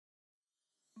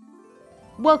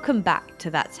Welcome back to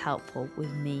That's Helpful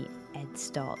with me, Ed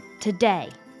Stott. Today,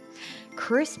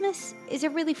 Christmas is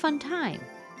a really fun time,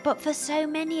 but for so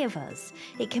many of us,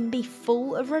 it can be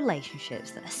full of relationships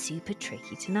that are super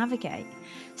tricky to navigate.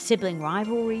 Sibling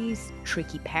rivalries,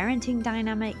 tricky parenting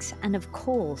dynamics, and of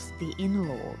course, the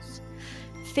in-laws.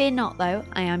 Fear not though,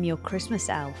 I am your Christmas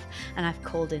elf, and I've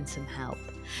called in some help.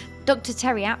 Dr.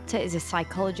 Terry Apter is a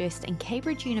psychologist and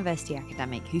Cambridge University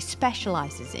academic who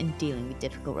specialises in dealing with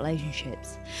difficult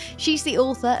relationships. She's the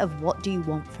author of What Do You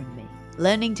Want From Me?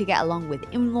 Learning to Get Along with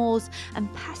In-Laws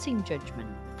and Passing Judgment,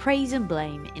 Praise and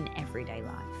Blame in Everyday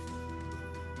Life.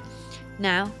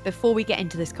 Now, before we get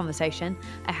into this conversation,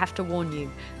 I have to warn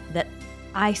you that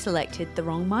I selected the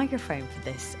wrong microphone for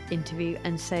this interview,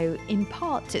 and so in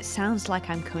parts it sounds like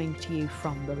I'm coming to you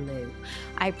from the loo.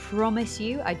 I promise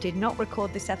you I did not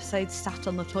record this episode sat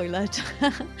on the toilet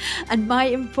and my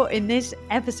input in this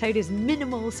episode is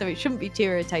minimal, so it shouldn't be too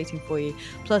irritating for you.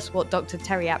 Plus what Dr.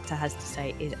 Terry Apter has to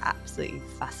say is absolutely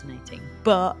fascinating,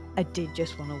 but I did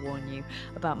just want to warn you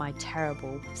about my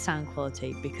terrible sound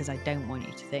quality because I don't want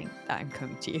you to think that I'm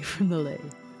coming to you from the loo.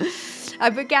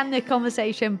 I began the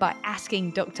conversation by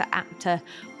asking Dr. Apter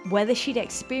whether she'd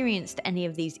experienced any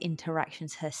of these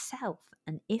interactions herself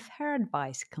and if her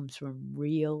advice comes from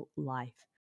real life.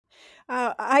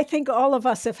 I think all of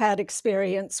us have had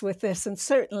experience with this, and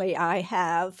certainly I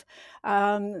have.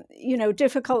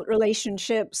 Difficult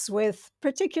relationships with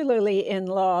particularly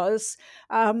in-laws,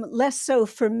 less so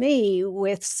for me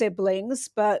with siblings,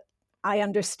 but I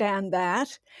understand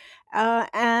that.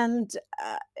 And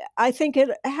I think it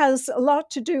has a lot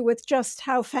to do with just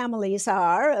how families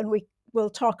are, and we will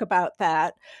talk about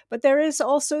that. But there is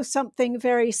also something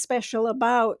very special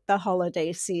about the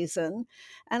holiday season.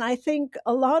 And I think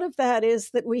a lot of that is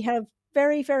that we have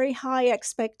very, very high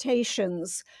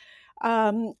expectations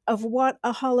of what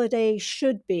a holiday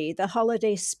should be, the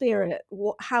holiday spirit,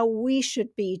 how we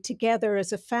should be together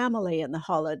as a family in the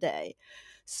holiday.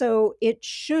 So it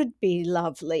should be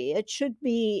lovely. It should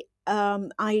be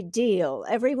ideal.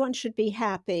 Everyone should be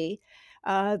happy.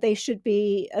 They should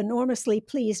be enormously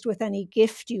pleased with any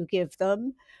gift you give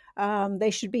them.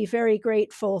 They should be very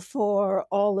grateful for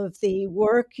all of the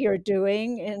work you're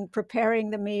doing in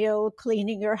preparing the meal,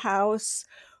 cleaning your house,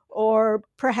 or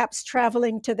perhaps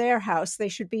traveling to their house. They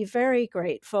should be very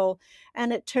grateful.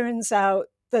 And it turns out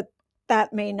that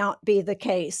that may not be the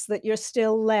case, that you're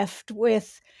still left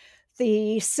with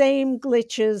the same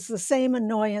glitches, the same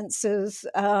annoyances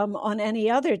on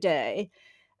any other day.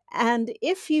 And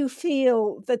if you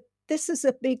feel that this is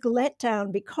a big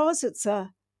letdown because it's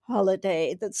a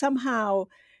holiday, that somehow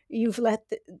you've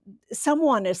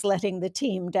someone is letting the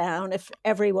team down if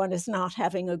everyone is not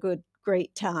having a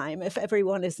great time, if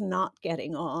everyone is not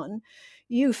getting on,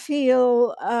 you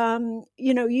feel,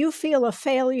 you feel a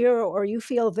failure or you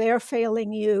feel they're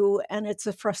failing you, and it's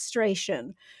a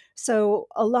frustration. So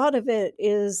a lot of it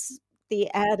is the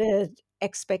added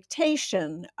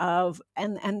expectation of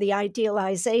and the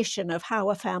idealization of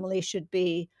how a family should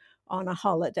be on a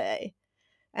holiday.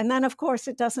 And then, of course,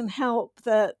 it doesn't help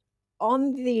that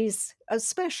on these,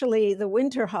 especially the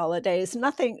winter holidays,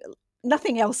 nothing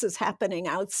else is happening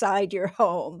outside your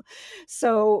home.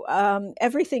 So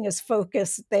everything is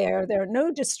focused there. There are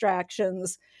no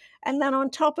distractions. And then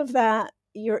on top of that,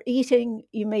 you're eating,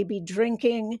 you may be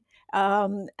drinking,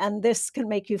 and this can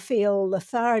make you feel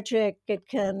lethargic. It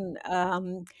can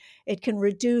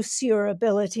reduce your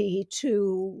ability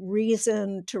to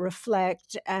reason, to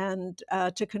reflect, and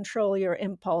to control your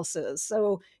impulses.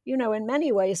 So, in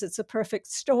many ways, it's a perfect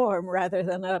storm rather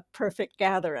than a perfect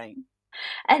gathering.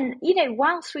 And,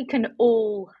 whilst we can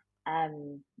all,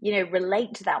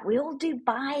 relate to that, we all do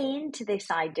buy into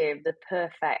this idea of the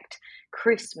perfect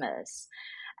Christmas.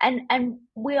 And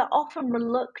we are often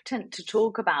reluctant to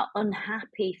talk about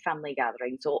unhappy family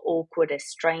gatherings or awkward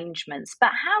estrangements.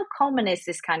 But how common is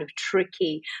this kind of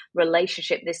tricky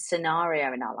relationship, this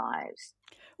scenario in our lives?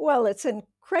 Well, it's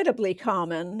incredibly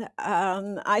common.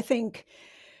 I think,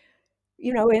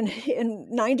 in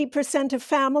 90% of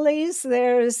families,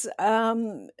 there's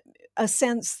a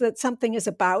sense that something is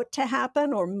about to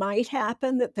happen or might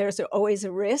happen, that there's always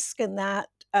a risk, and that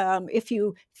if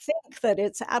you think that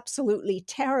it's absolutely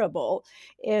terrible,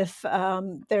 if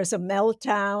there's a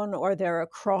meltdown or there are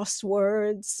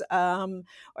crosswords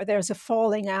or there's a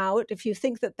falling out, if you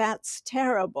think that that's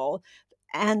terrible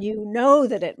and you know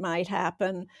that it might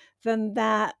happen, then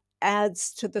that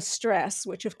adds to the stress,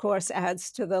 which of course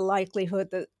adds to the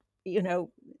likelihood that,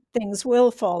 things will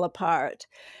fall apart.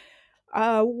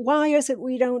 Why is it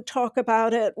we don't talk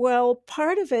about it? Well,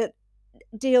 part of it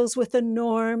deals with the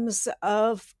norms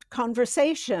of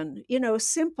conversation,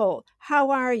 simple.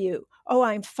 How are you? Oh,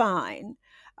 I'm fine.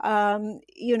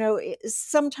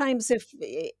 Sometimes if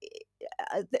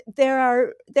there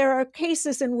are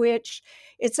cases in which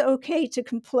it's okay to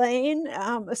complain,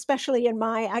 especially in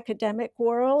my academic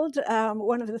world.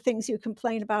 One of the things you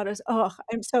complain about is, "Oh,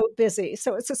 I'm so busy."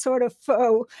 So it's a sort of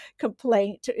faux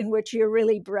complaint in which you're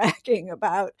really bragging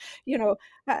about,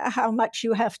 how much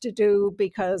you have to do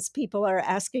because people are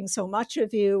asking so much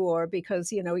of you, or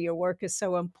because your work is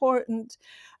so important.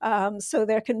 So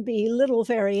there can be little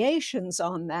variations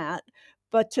on that,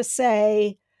 but to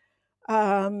say,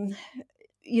 um,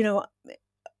 you know,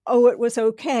 oh, it was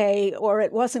okay, or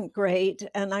it wasn't great,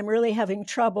 and I'm really having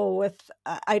trouble with,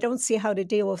 I don't see how to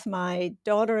deal with my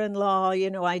daughter-in-law.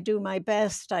 I do my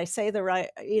best. I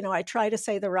try to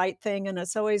say the right thing, and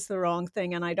it's always the wrong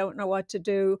thing, and I don't know what to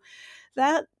do.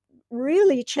 That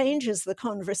really changes the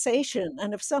conversation.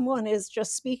 And if someone is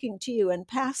just speaking to you in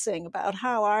passing about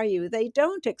how are you, they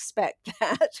don't expect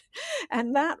that.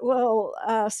 And that will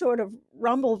sort of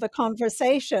rumble the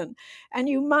conversation. And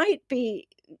you might be,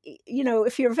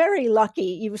 if you're very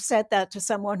lucky, you've said that to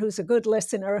someone who's a good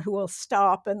listener, who will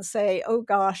stop and say, oh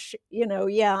gosh,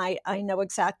 yeah, I know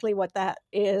exactly what that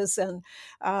is. And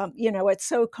it's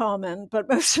so common, but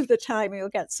most of the time you'll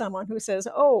get someone who says,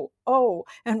 oh,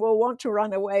 and will want to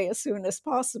run away as soon as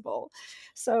possible.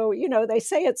 So, they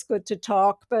say it's good to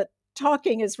talk, but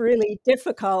talking is really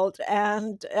difficult.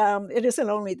 And it isn't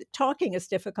only that talking is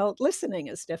difficult, listening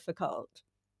is difficult.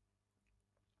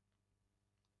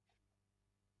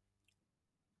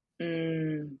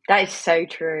 That is so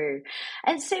true.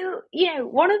 And so,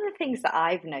 one of the things that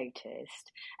I've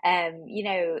noticed,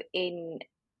 in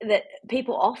that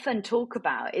people often talk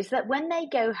about is that when they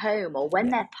go home, or when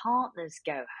Yeah. their partners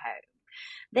go home,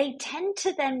 they tend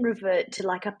to then revert to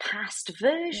like a past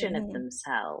version of Mhm.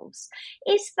 themselves.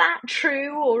 Is that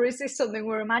true, or is this something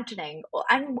we're imagining?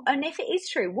 And if it is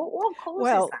true, what causes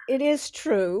Well, it is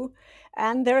true,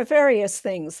 and there are various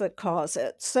things that cause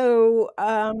it. So,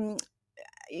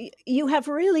 you have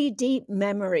really deep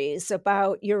memories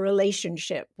about your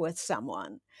relationship with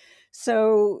someone.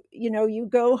 So, you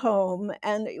go home,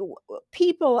 and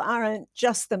people aren't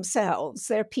just themselves,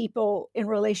 they're people in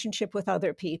relationship with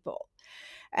other people.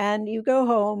 And you go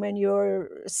home and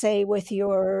you're, say, with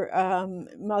your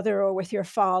mother or with your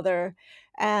father,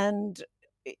 and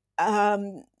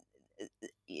um,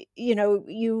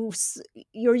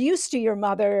 you're used to your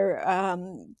mother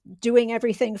doing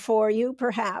everything for you.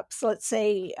 Perhaps, let's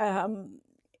say,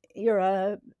 you're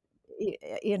a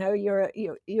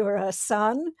you're a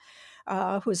son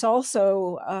who's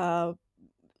also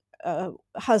a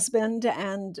husband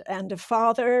and a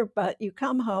father, but you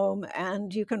come home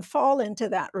and you can fall into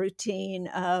that routine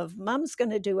of mom's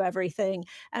going to do everything,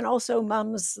 and also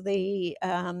mom's the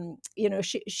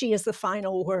she is the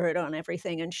final word on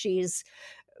everything, and she's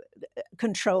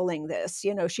controlling this.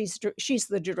 She's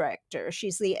the director,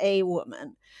 she's the A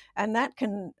woman, and that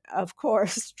can, of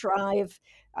course, drive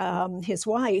his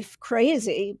wife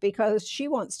crazy, because she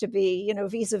wants to be,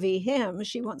 vis-a-vis him,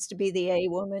 she wants to be the A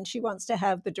woman, she wants to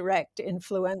have the direct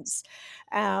influence,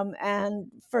 and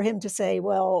for him to say,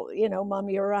 well, mom,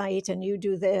 you're right, and you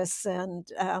do this, and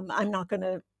I'm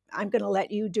going to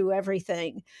let you do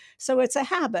everything. So it's a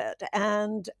habit.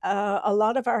 And a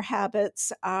lot of our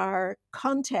habits are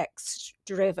context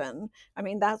driven. I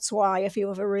mean, that's why if you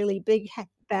have a really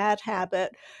bad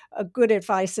habit, a good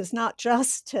advice is not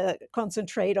just to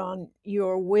concentrate on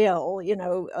your will,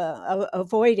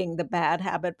 avoiding the bad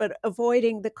habit, but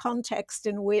avoiding the context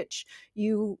in which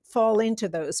you fall into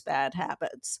those bad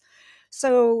habits.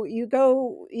 So you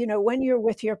go, when you're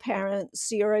with your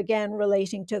parents, you're again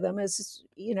relating to them as,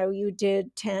 you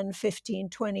did 10, 15,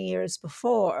 20 years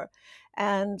before.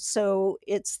 And so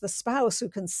it's the spouse who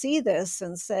can see this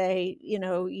and say,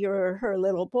 you're her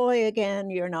little boy again,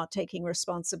 you're not taking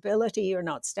responsibility, you're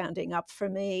not standing up for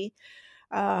me.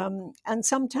 And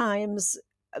sometimes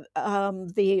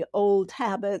the old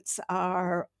habits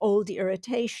are old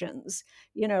irritations.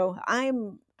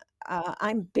 I'm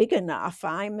big enough,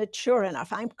 I'm mature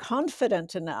enough, I'm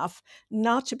confident enough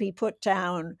not to be put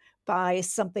down by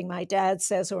something my dad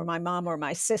says, or my mom, or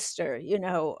my sister.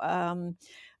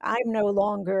 I'm no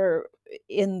longer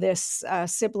in this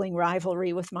sibling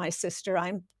rivalry with my sister.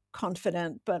 I'm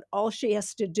confident, but all she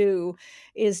has to do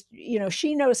is,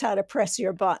 she knows how to press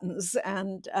your buttons.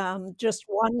 And just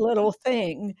one little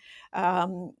thing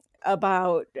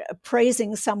about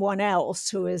praising someone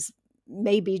else who is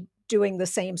maybe doing the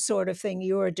same sort of thing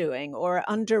you're doing, or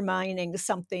undermining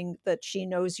something that she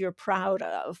knows you're proud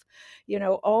of.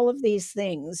 All of these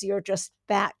things, you're just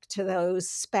back to those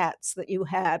spats that you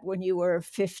had when you were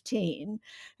 15.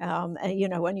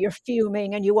 And you're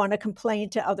fuming and you want to complain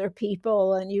to other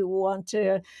people and you want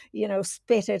to,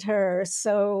 spit at her.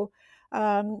 So,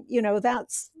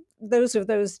 those are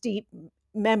those deep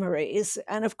memories.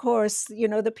 And of course,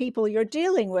 the people you're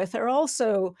dealing with are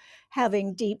also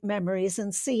having deep memories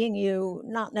and seeing you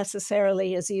not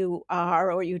necessarily as you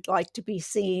are or you'd like to be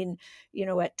seen,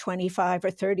 at 25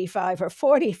 or 35 or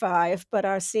 45, but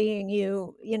are seeing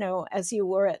you, as you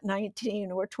were at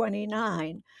 19 or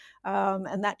 29.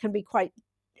 And that can be quite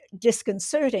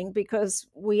disconcerting because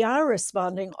we are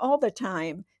responding all the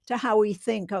time to how we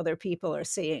think other people are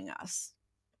seeing us.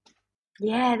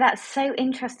 Yeah, that's so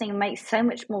interesting and makes so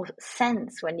much more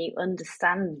sense when you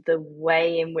understand the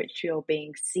way in which you're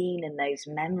being seen in those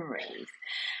memories.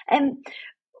 Um,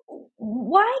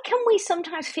 why can we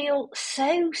sometimes feel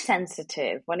so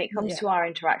sensitive when it comes Yeah. to our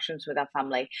interactions with our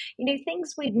family?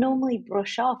 Things we'd normally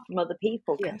brush off from other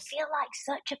people can Yes. feel like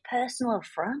such a personal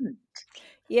affront.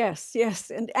 Yes, yes,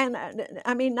 and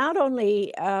I mean, not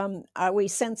only are we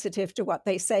sensitive to what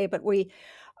they say, but we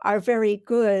are very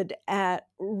good at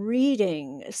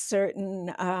reading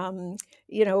certain,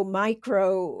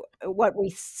 micro what we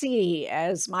see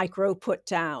as micro put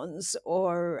downs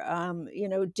or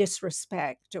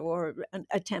disrespect or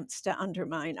attempts to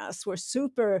undermine us. We're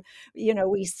super,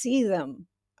 we see them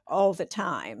all the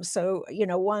time. So,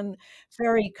 one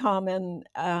very common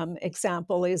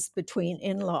example is between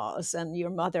in-laws, and your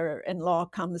mother-in-law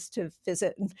comes to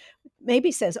visit and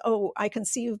maybe says, "Oh, I can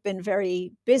see you've been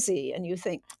very busy," and you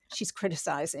think she's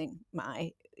criticizing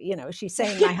she's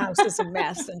saying my house is a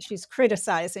mess, and she's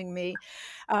criticizing me,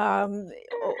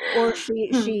 or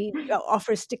she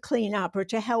offers to clean up or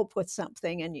to help with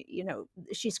something, and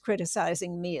she's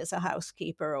criticizing me as a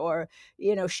housekeeper, or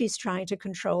she's trying to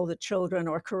control the children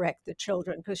or correct the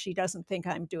children because she doesn't think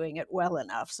I'm doing it well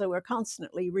enough. So we're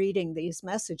constantly reading these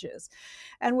messages.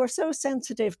 And we're so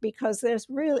sensitive because there's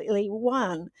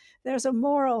a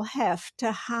moral heft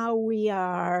to how we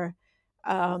are,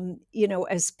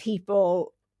 as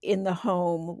people in the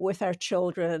home with our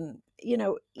children,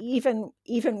 even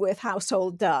with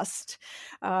household dust.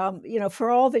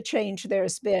 For all the change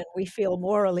there's been, we feel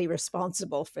morally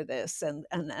responsible for this, and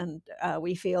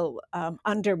we feel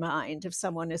undermined if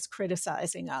someone is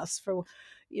criticizing us for,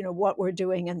 what we're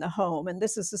doing in the home. And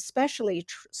this is especially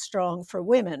strong for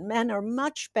women. Men are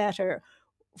much better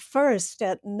first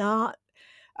at not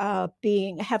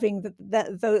being having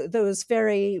those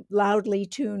very loudly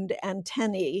tuned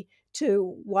antennae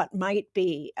to what might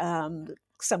be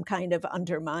some kind of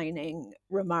undermining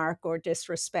remark or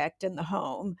disrespect in the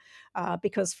home,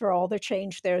 because for all the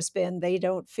change there's been, they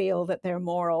don't feel that their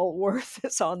moral worth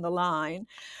is on the line,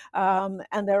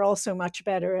 and they're also much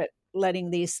better at letting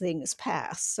these things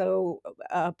pass. So,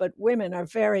 but women are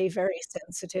very, very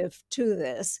sensitive to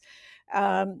this,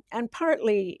 and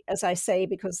partly, as I say,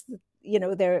 because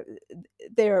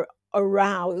they're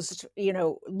aroused,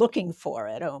 looking for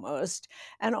it almost.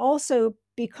 And also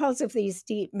because of these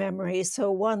deep memories.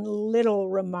 So one little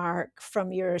remark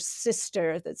from your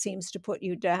sister that seems to put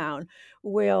you down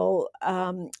will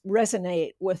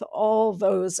resonate with all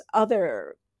those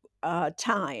other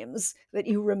times that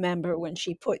you remember when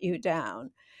she put you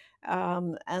down.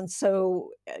 And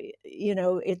so,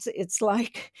 it's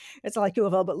like you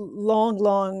have a long,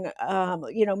 long,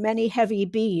 many heavy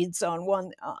beads on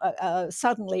one,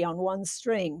 suddenly on one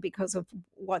string because of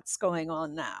what's going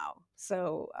on now.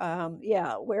 So,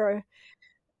 yeah, we're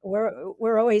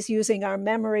always using our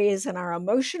memories and our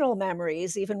emotional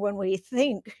memories, even when we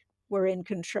think we're in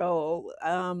control.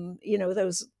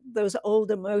 Those old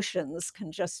emotions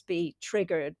can just be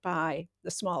triggered by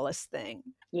the smallest thing.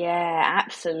 Yeah,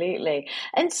 absolutely.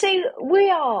 And so we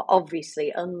are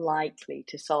obviously unlikely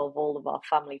to solve all of our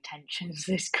family tensions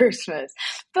this Christmas.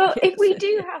 But if Yes. we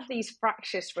do have these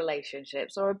fractious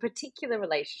relationships or a particular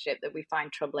relationship that we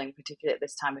find troubling, particularly at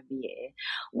this time of the year,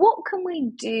 what can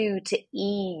we do to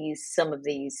ease some of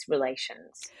these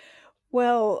relations?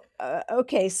 Well,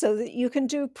 okay, so that you can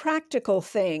do practical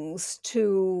things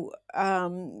to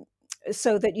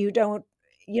so that you don't,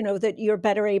 that you're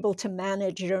better able to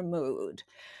manage your mood.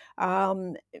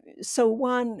 Um, so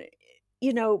one,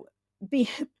 you know, be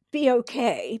be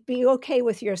okay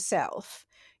with yourself,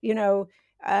 you know,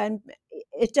 and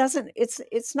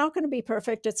it's not going to be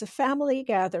perfect. It's a family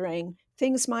gathering.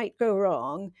 Things might go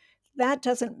wrong. That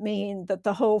doesn't mean that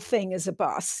the whole thing is a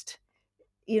bust.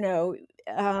 you know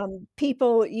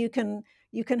People, you can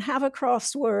have a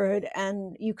crossword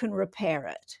and you can repair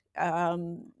it.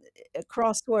 a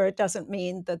crossword doesn't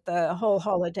mean that the whole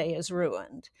holiday is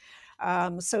ruined.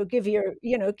 So give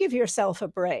yourself a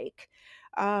break.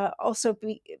 Also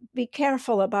be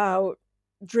careful about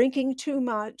drinking too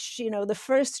much. The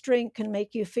first drink can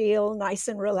make you feel nice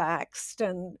and relaxed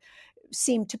and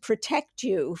seem to protect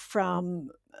you from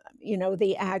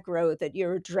the aggro that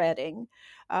you're dreading,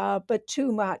 but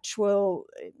too much will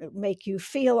make you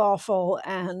feel awful,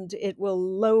 and it will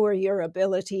lower your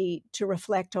ability to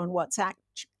reflect on what's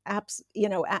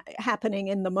happening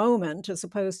in the moment, as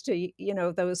opposed to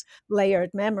those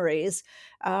layered memories,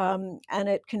 and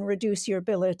it can reduce your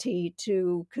ability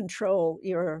to control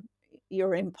your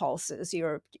impulses,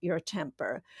 your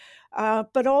temper,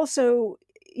 but also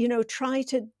try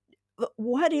to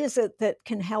what is it that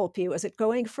can help you? Is it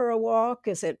going for a walk?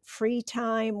 Is it free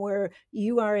time where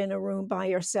you are in a room by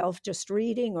yourself just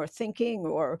reading or thinking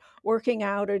or working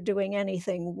out or doing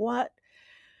anything? What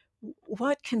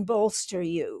can bolster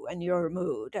you and your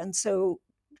mood? And so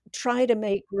try to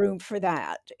make room for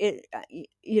that.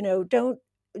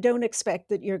 Don't expect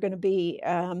that you're going to be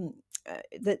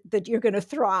that you're going to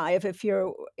thrive if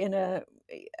you're in a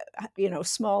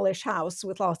smallish house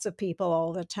with lots of people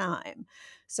all the time.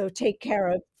 So take care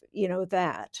of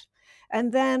that.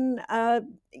 And then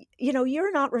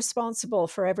you're not responsible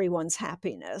for everyone's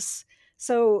happiness.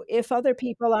 So if other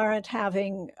people aren't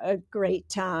having a great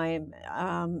time,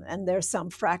 and there's some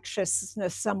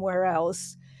fractiousness somewhere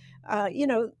else,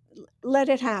 let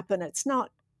it happen. It's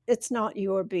not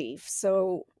your beef.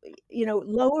 So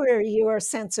lower your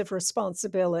sense of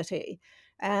responsibility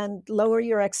and lower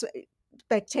your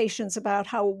expectations about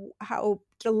how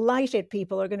delighted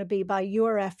people are going to be by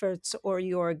your efforts or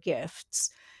your gifts.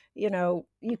 You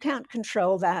can't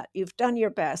control that. You've done your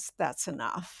best. That's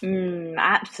enough.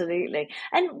 Absolutely.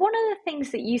 And one of the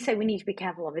things that you say we need to be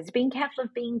careful of is being careful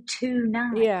of being too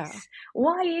Yeah. nice.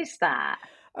 Why is that?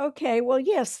 Okay, well,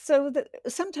 yes. So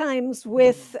sometimes Mm.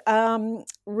 with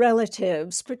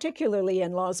relatives, particularly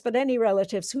in-laws, but any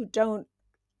relatives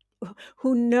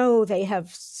who know they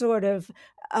have sort of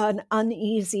an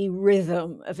uneasy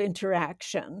rhythm of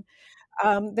interaction,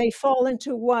 they fall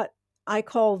into what I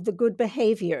call the good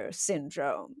behavior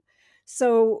syndrome.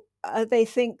 So they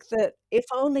think that if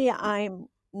only I'm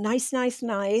nice, nice,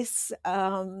 nice,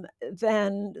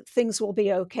 then things will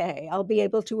be okay. I'll be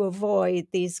able to avoid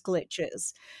these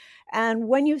glitches. And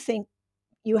when you think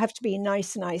you have to be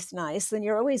nice, nice, nice, then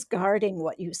you're always guarding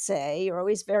what you say. You're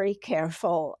always very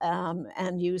careful,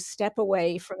 and you step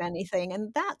away from anything,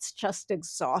 and that's just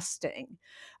exhausting.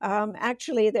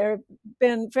 Actually, there have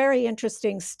been very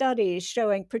interesting studies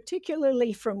showing,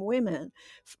 particularly from women,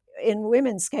 in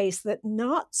women's case, that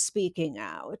not speaking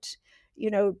out,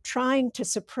 trying to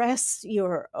suppress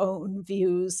your own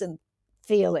views and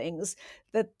feelings,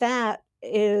 that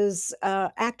is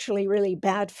actually really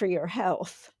bad for your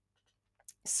health.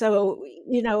 So,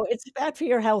 it's bad for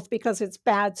your health because it's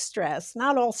bad stress.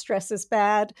 Not all stress is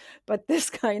bad, but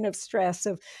this kind of stress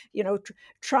of,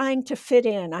 trying to fit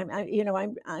in.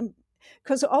 I'm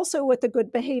because also with the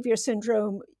good behavior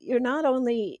syndrome, you're not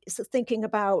only thinking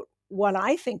about what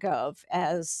I think of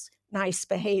as nice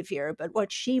behavior, but what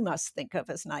she must think of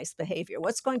as nice behavior.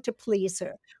 What's going to please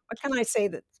her? What can I say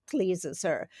that pleases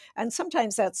her? And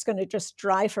sometimes that's going to just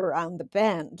drive her around the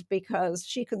bend because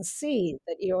she can see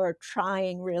that you're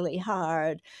trying really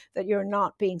hard, that you're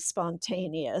not being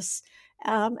spontaneous.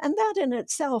 And that in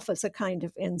itself is a kind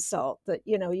of insult that,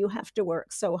 you have to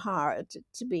work so hard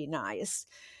to be nice.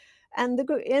 And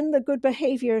in the good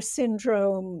behavior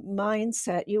syndrome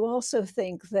mindset, you also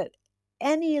think that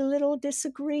any little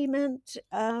disagreement,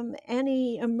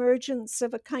 any emergence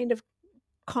of a kind of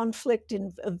conflict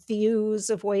of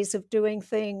views, of ways of doing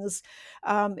things,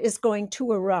 is going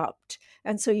to erupt.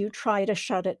 And so you try to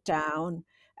shut it down.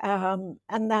 And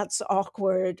that's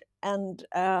awkward and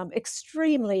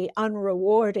extremely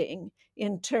unrewarding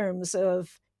in terms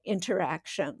of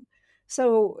interaction.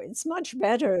 So it's much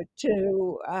better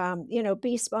to,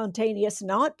 be spontaneous,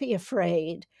 not be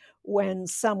afraid when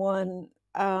someone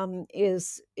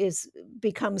is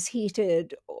becomes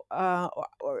heated,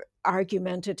 or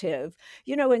argumentative.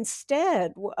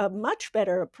 Instead, a much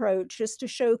better approach is to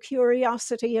show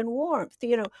curiosity and warmth.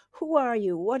 Who are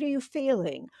you? What are you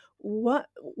feeling?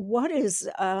 What is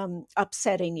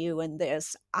upsetting you in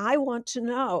this? I want to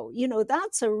know.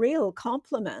 That's a real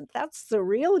compliment. That's the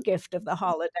real gift of the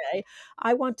holiday.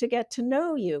 I want to get to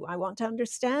know you. I want to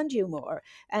understand you more.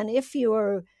 And if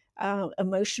you're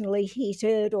emotionally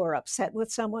heated or upset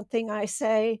with something I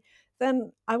say,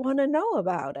 then I want to know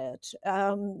about it.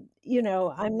 I'm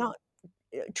not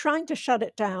trying to shut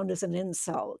it down as an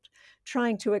insult,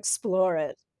 trying to explore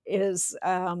it is,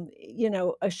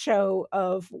 a show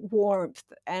of warmth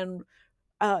and,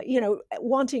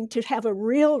 wanting to have a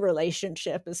real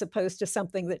relationship as opposed to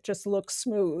something that just looks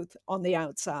smooth on the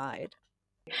outside.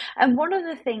 And one of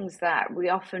the things that we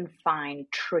often find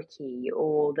tricky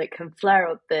or that can flare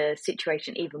up the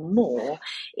situation even more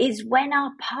is when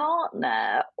our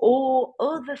partner or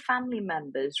other family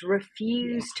members Yeah,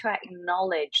 refuse to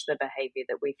acknowledge the behavior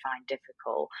that we find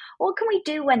difficult. What can we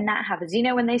do when that happens?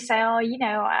 When they say, oh,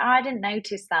 I didn't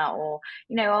notice that, or,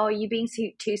 oh, you're being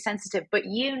too sensitive, but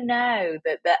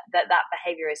that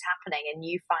behavior is happening and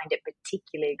you find it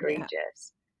particularly yeah.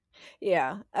 egregious.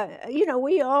 Yeah,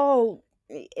 we all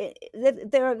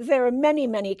there are many,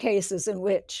 many cases in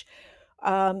which,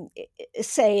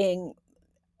 saying,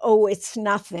 "Oh, it's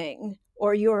nothing,"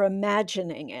 or "You're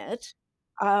imagining it,"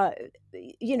 uh,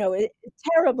 it's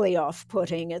terribly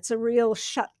off-putting. It's a real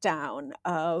shutdown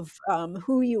of,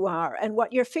 who you are and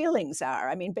what your feelings are.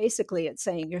 I mean, basically, it's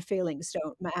saying your feelings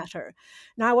don't matter.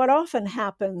 Now, what often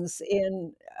happens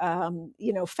in,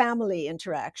 family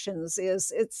interactions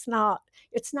is it's not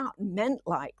meant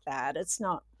like that. It's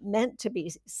not meant to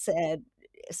be said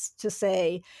to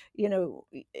say, you're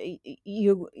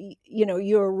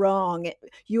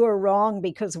wrong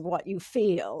because of what you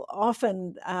feel.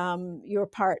 Often, your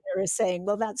partner is saying,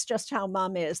 "Well, that's just how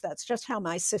mom is. That's just how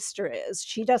my sister is.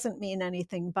 She doesn't mean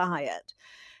anything by it."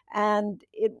 And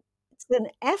it's an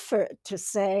effort to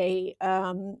say,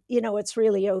 "It's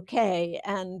really okay."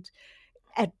 And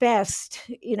at best,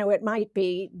 it might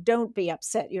be, "Don't be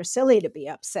upset. You're silly to be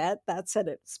upset." That's at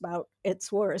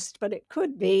its worst. But it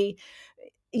could be,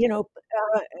 you know,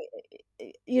 uh,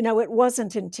 it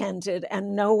wasn't intended,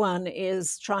 and no one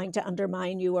is trying to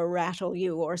undermine you or rattle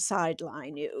you or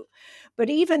sideline you. But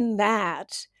even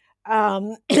that,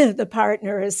 the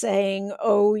partner is saying,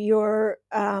 "Oh,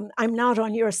 I'm not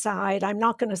on your side. I'm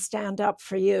not going to stand up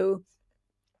for you,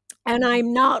 and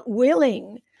I'm not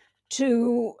willing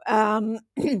to. I'm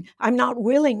not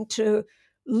willing to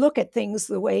look at things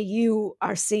the way you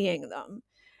are seeing them."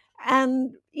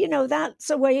 And, that's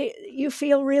a way you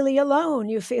feel really alone,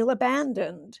 you feel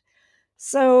abandoned.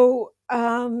 So,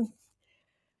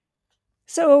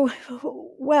 so,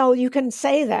 well, you can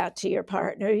say that to your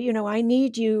partner, "I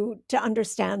need you to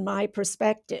understand my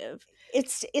perspective."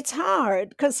 It's hard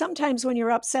because sometimes when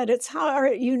you're upset, it's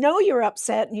hard. You're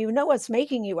upset and you know what's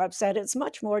making you upset. It's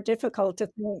much more difficult to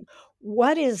think,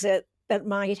 what is it that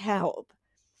might help?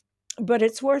 But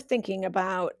it's worth thinking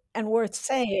about and worth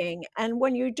saying, and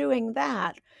when you're doing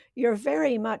that, you're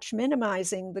very much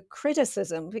minimizing the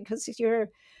criticism because you're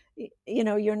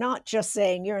not just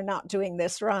saying, "You're not doing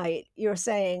this right." You're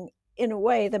saying, in a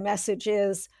way, the message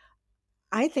is,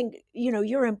 "I think,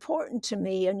 you're important to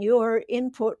me and your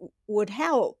input would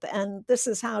help, and this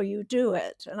is how you do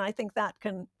it." And I think that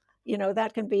can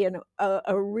be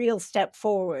a real step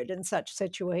forward in such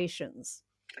situations.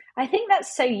 I think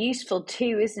that's so useful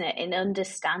too, isn't it, in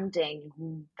understanding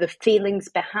the feelings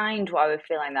behind why we're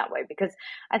feeling that way? Because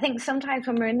I think sometimes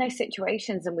when we're in those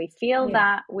situations and we feel Yeah,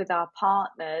 that with our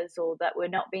partners or that we're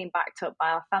not being backed up by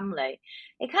our family,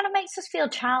 it kind of makes us feel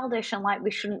childish and like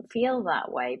we shouldn't feel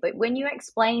that way. But when you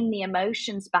explain the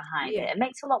emotions behind it, yeah, it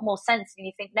makes a lot more sense. And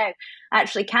you think, no, I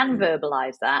actually can mm,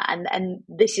 verbalize that. And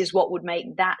this is what would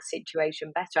make that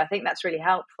situation better. I think that's really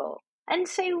helpful. And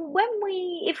so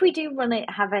if we do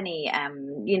have any,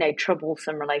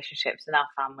 troublesome relationships in our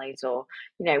families or,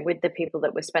 with the people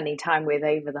that we're spending time with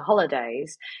over the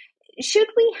holidays, should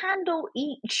we handle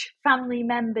each family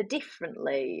member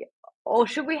differently? Or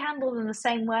should we handle them the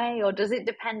same way? Or does it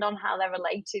depend on how they're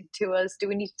related to us? Do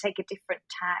we need to take a different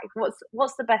tack?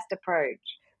 What's the best approach?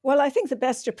 well, I think the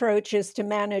best approach is to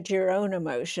manage your own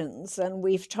emotions, and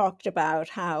we've talked about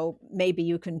how maybe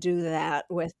you can do that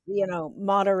with,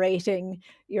 moderating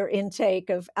your intake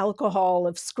of alcohol,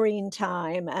 of screen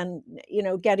time, and,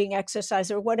 getting exercise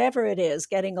or whatever it is,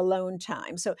 getting alone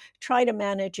time. So try to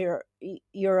manage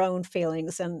your own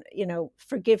feelings and,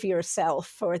 forgive yourself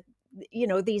for,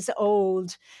 these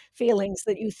old feelings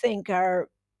that you think are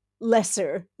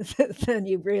lesser than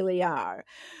you really are.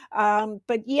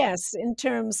 But yes, in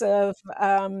terms of,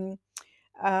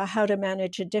 how to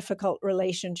manage a difficult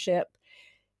relationship,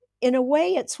 in a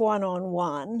way, it's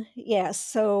one-on-one, yes.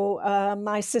 So,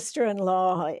 my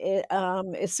sister-in-law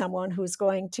is someone who's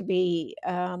going to be,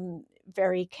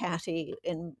 very catty,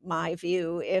 in my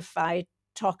view, if I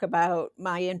talk about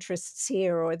my interests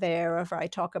here or there, or if I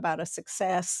talk about a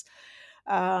success,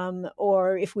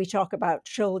 or if we talk about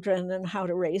children and how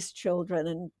to raise children.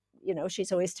 And,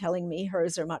 she's always telling me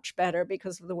hers are much better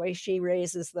because of the way she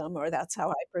raises them, or that's how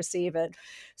I perceive it.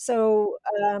 So,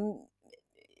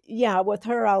 yeah, with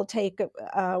her, I'll take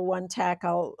one tack.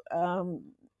 I'll,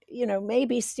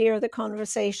 maybe steer the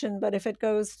conversation, but if it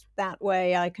goes that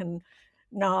way, I can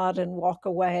nod and walk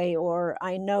away. Or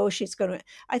I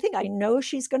think I know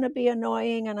she's going to be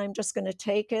annoying, and I'm just going to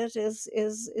take it.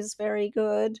 Is very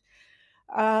good.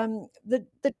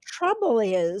 The trouble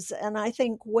is, and I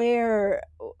think where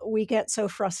we get so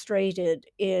frustrated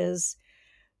is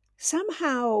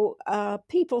somehow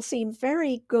people seem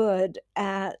very good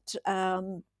at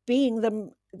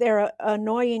being their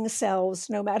annoying selves,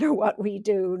 no matter what we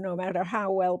do, no matter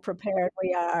how well prepared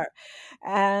we are.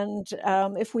 And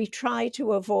if we try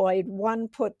to avoid one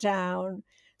put down,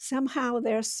 somehow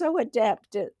they're so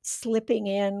adept at slipping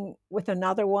in with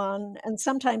another one. And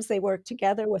sometimes they work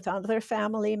together with other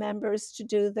family members to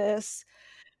do this.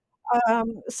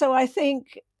 So I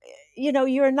think,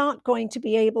 you're not going to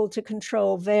be able to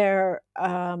control their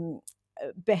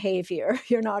behavior.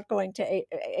 You're not going to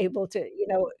able to,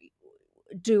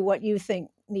 do what you think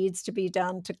needs to be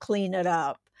done to clean it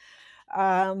up.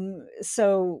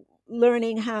 So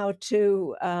learning how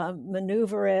to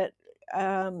maneuver it,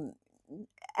 um,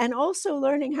 and also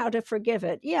learning how to forgive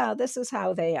it. Yeah, this is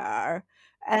how they are,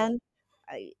 and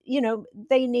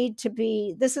they need to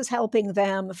be. This is helping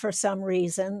them for some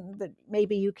reason that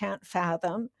maybe you can't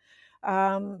fathom.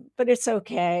 But it's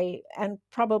okay, and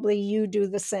probably you do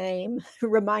the same,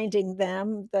 reminding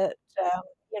them that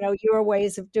your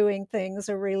ways of doing things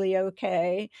are really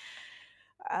okay.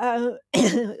 Uh,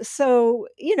 so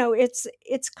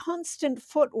it's constant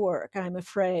footwork. I'm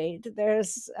afraid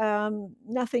there's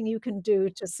nothing you can do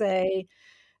to say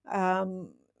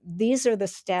these are the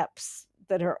steps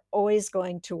that are always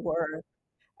going to work,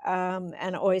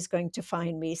 and always going to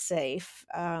find me safe.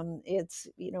 It's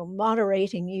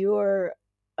moderating your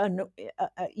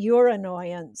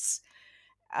annoyance,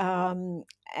 um,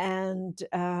 and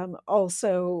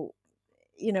also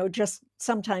just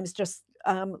sometimes just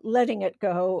letting it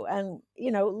go, and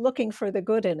looking for the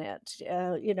good in it.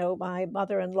 My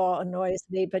mother-in-law annoys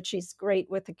me, but she's great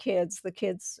with the kids. The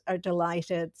kids are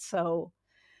delighted. So,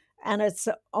 and it's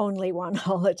only one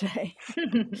holiday.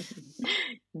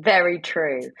 Very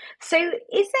true. So,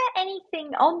 is there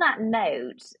anything on that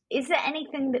note? Is there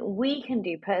anything that we can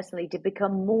do personally to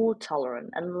become more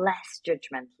tolerant and less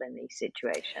judgmental in these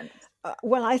situations?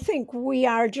 Well, I think we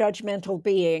are judgmental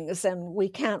beings, and we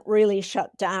can't really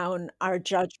shut down our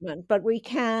judgment, but we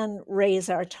can raise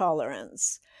our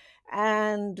tolerance.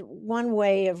 And one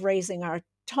way of raising our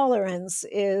tolerance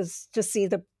is to see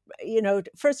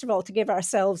first of all, to give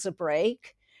ourselves a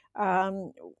break.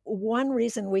 Um, One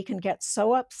reason we can get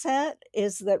so upset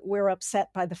is that we're upset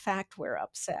by the fact we're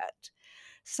upset.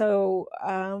 So,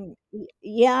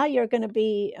 yeah, you're gonna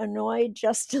be annoyed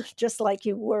just just like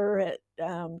you were at,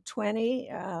 20.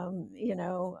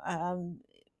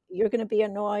 You're gonna be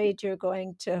annoyed, you're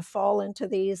going to fall into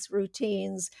these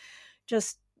routines.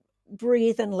 Just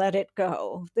breathe and let it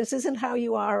go. This isn't how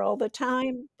you are all the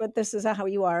time, but this is how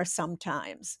you are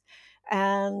sometimes.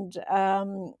 And,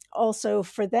 also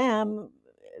for them,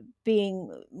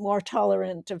 being more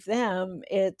tolerant of them,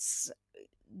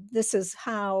 this is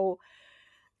how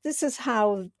this is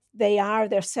how they are.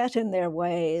 They're set in their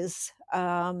ways.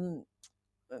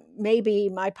 Maybe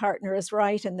my partner is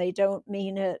right and they don't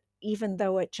mean it, even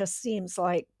though it just seems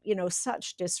like,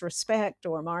 such disrespect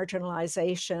or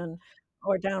marginalization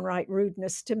or downright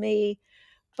rudeness to me.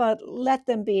 But let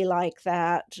them be like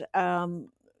that.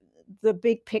 The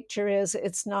big picture is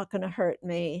it's not going to hurt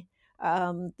me.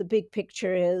 The big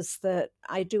picture is that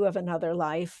I do have another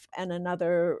life and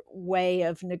another way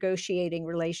of negotiating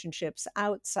relationships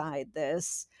outside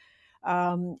this.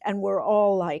 And we're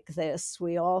all like this.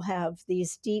 We all have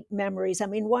these deep memories. I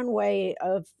mean, one way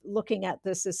of looking at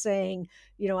this is saying,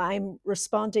 I'm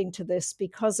responding to this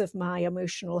because of my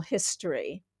emotional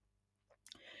history.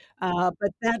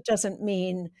 But that doesn't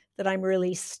mean that I'm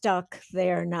really stuck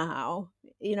there now.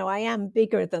 I am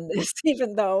bigger than this,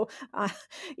 even though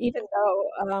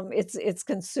it's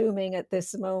consuming at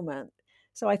this moment.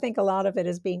 So I think a lot of it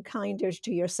is being kinder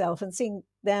to yourself and seeing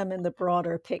them in the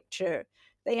broader picture.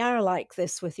 They are like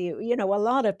this with you. A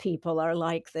lot of people are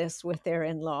like this with their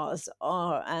in-laws,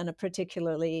 and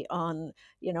particularly on,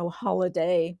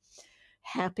 holiday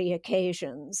happy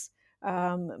occasions.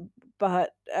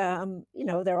 But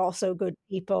they're also good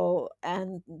people,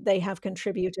 and they have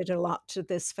contributed a lot to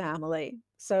this family.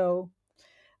 So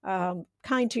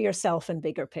kind to yourself and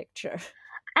bigger picture.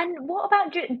 And what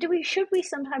about do we should we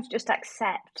sometimes just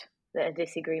accept that a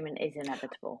disagreement is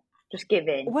inevitable? Just give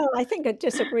in. Well, I think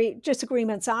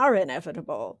disagreements are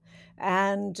inevitable,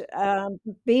 and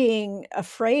being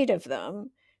afraid of them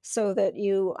so that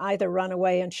you either run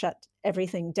away and shut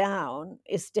everything down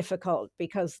is difficult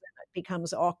because then it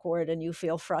becomes awkward and you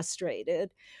feel frustrated,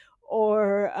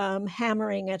 or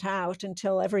hammering it out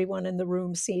until everyone in the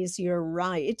room sees you're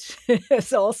right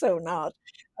is also not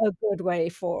a good way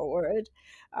forward.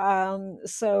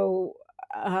 So,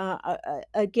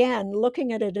 again,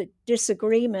 looking at a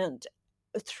disagreement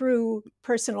through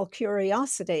personal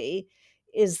curiosity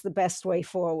is the best way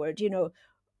forward.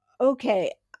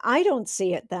 Okay, I don't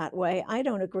see it that way. I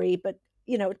don't agree, but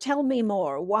tell me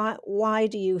more. Why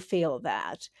do you feel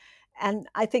that? And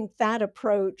I think that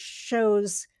approach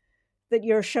shows that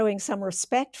you're showing some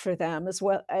respect for them as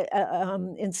well,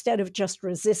 instead of just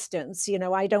resistance.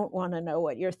 I don't want to know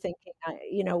what you're thinking.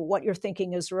 What you're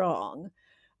thinking is wrong.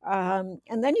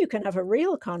 And then you can have a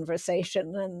real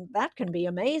conversation, and that can be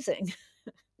amazing.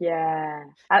 Yeah,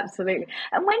 absolutely.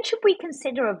 And when should we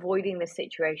consider avoiding the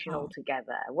situation Oh.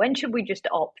 altogether? When should we just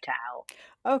opt out?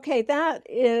 Okay, that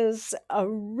is a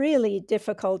really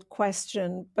difficult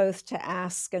question both to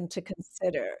ask and to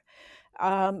consider.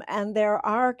 And there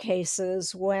are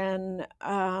cases when,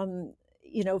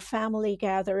 family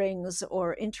gatherings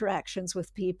or interactions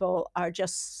with people are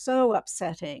just so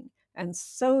upsetting and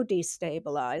so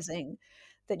destabilizing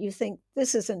that you think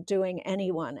this isn't doing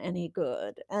anyone any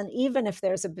good. And even if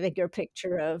there's a bigger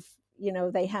picture of,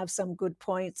 they have some good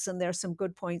points and there's some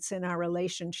good points in our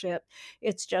relationship,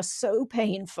 it's just so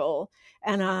painful.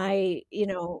 And I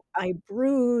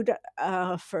brood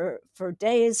for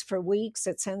days, for weeks.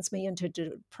 It sends me into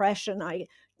depression. I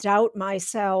doubt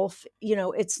myself.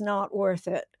 It's not worth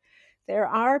it. There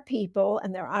are people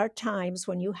and there are times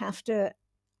when you have to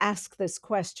ask this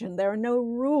question. There are no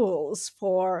rules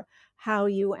for how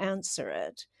you answer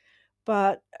it,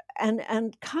 but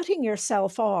and cutting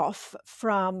yourself off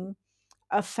from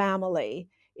a family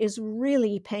is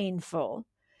really painful.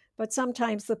 But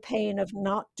sometimes the pain of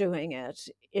not doing it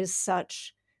is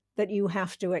such that you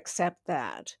have to accept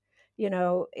that.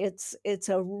 It's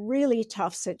a really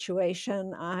tough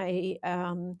situation. I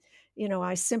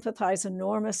sympathize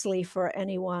enormously for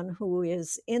anyone who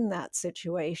is in that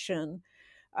situation.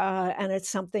 And it's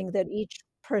something that each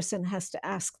person has to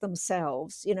ask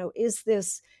themselves, is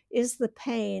the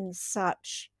pain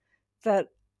such that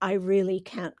I really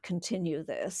can't continue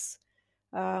this?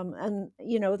 And,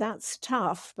 that's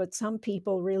tough, but some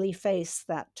people really face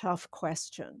that tough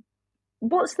question.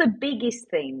 What's the biggest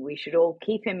thing we should all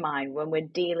keep in mind when we're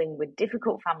dealing with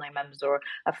difficult family members or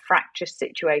a fractious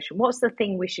situation? What's the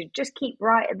thing we should just keep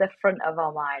right at the front of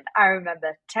our mind? I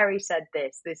remember Terry said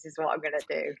this is what I'm going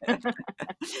to do.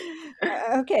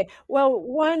 Okay. Well,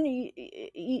 one,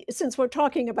 since we're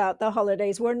talking about the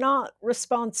holidays, we're not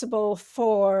responsible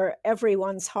for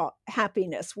everyone's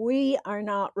happiness. We are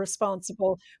not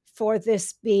responsible for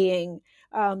this being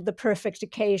the perfect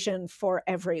occasion for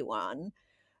everyone.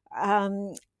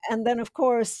 Um, and then, of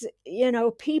course,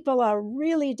 people are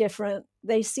really different.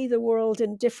 They see the world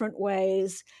in different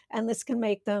ways, and this can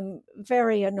make them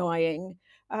very annoying.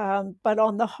 But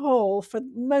on the whole, for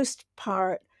the most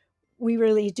part, we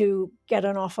really do get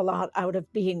an awful lot out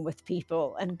of being with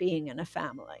people and being in a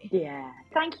family. Yeah.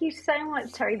 Thank you so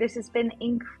much, Terry. This has been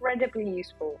incredibly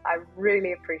useful. I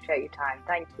really appreciate your time.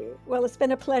 Thank you. Well, it's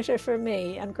been a pleasure for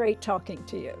me and great talking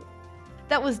to you.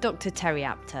 That was Dr. Terry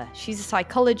Apter. She's a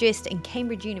psychologist and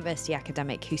Cambridge University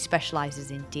academic who specialises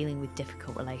in dealing with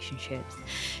difficult relationships.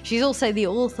 She's also the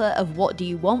author of What Do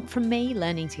You Want From Me?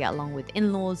 Learning to Get Along with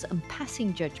In-Laws and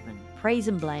Passing Judgment, Praise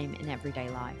and Blame in Everyday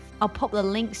Life. I'll pop the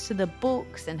links to the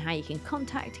books and how you can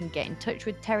contact and get in touch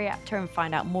with Terry Apter and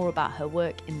find out more about her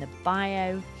work in the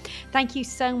bio. Thank you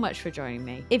so much for joining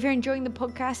me. If you're enjoying the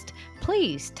podcast,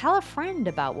 please tell a friend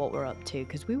about what we're up to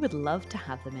because we would love to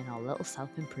have them in our little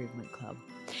self-improvement club.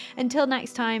 Until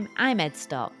next time, I'm Ed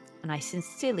Stott, and I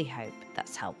sincerely hope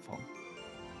that's helpful.